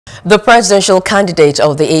The presidential candidate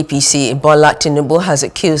of the APC, Bola Tinubu, has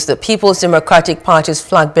accused the People's Democratic Party's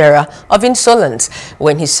flag bearer of insolence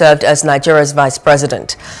when he served as Nigeria's vice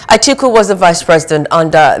president. Atiku was the vice president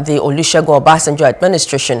under the Olusegun Obasanjo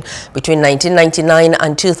administration between 1999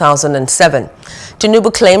 and 2007.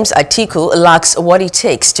 Tinubu claims Atiku lacks what it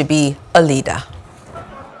takes to be a leader.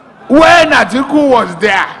 When Atiku was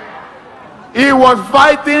there, he was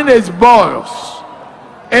fighting his boss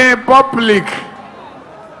in public.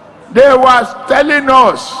 They were telling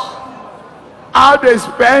us how they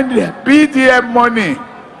spend PTM money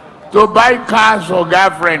to buy cars for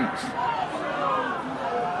girlfriends.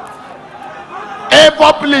 In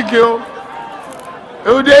public,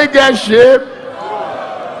 do they get shape?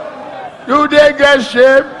 Do they get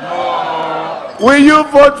shape? Will you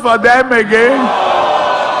vote for them again?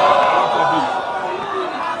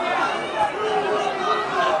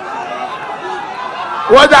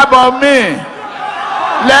 What about me?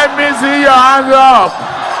 Let me see your hands up.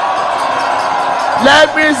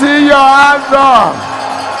 Let me see your hands up.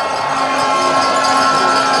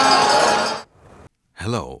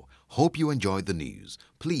 Hello, hope you enjoyed the news.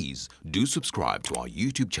 Please do subscribe to our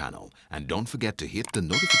YouTube channel and don't forget to hit the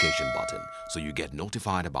notification button so you get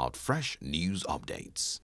notified about fresh news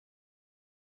updates.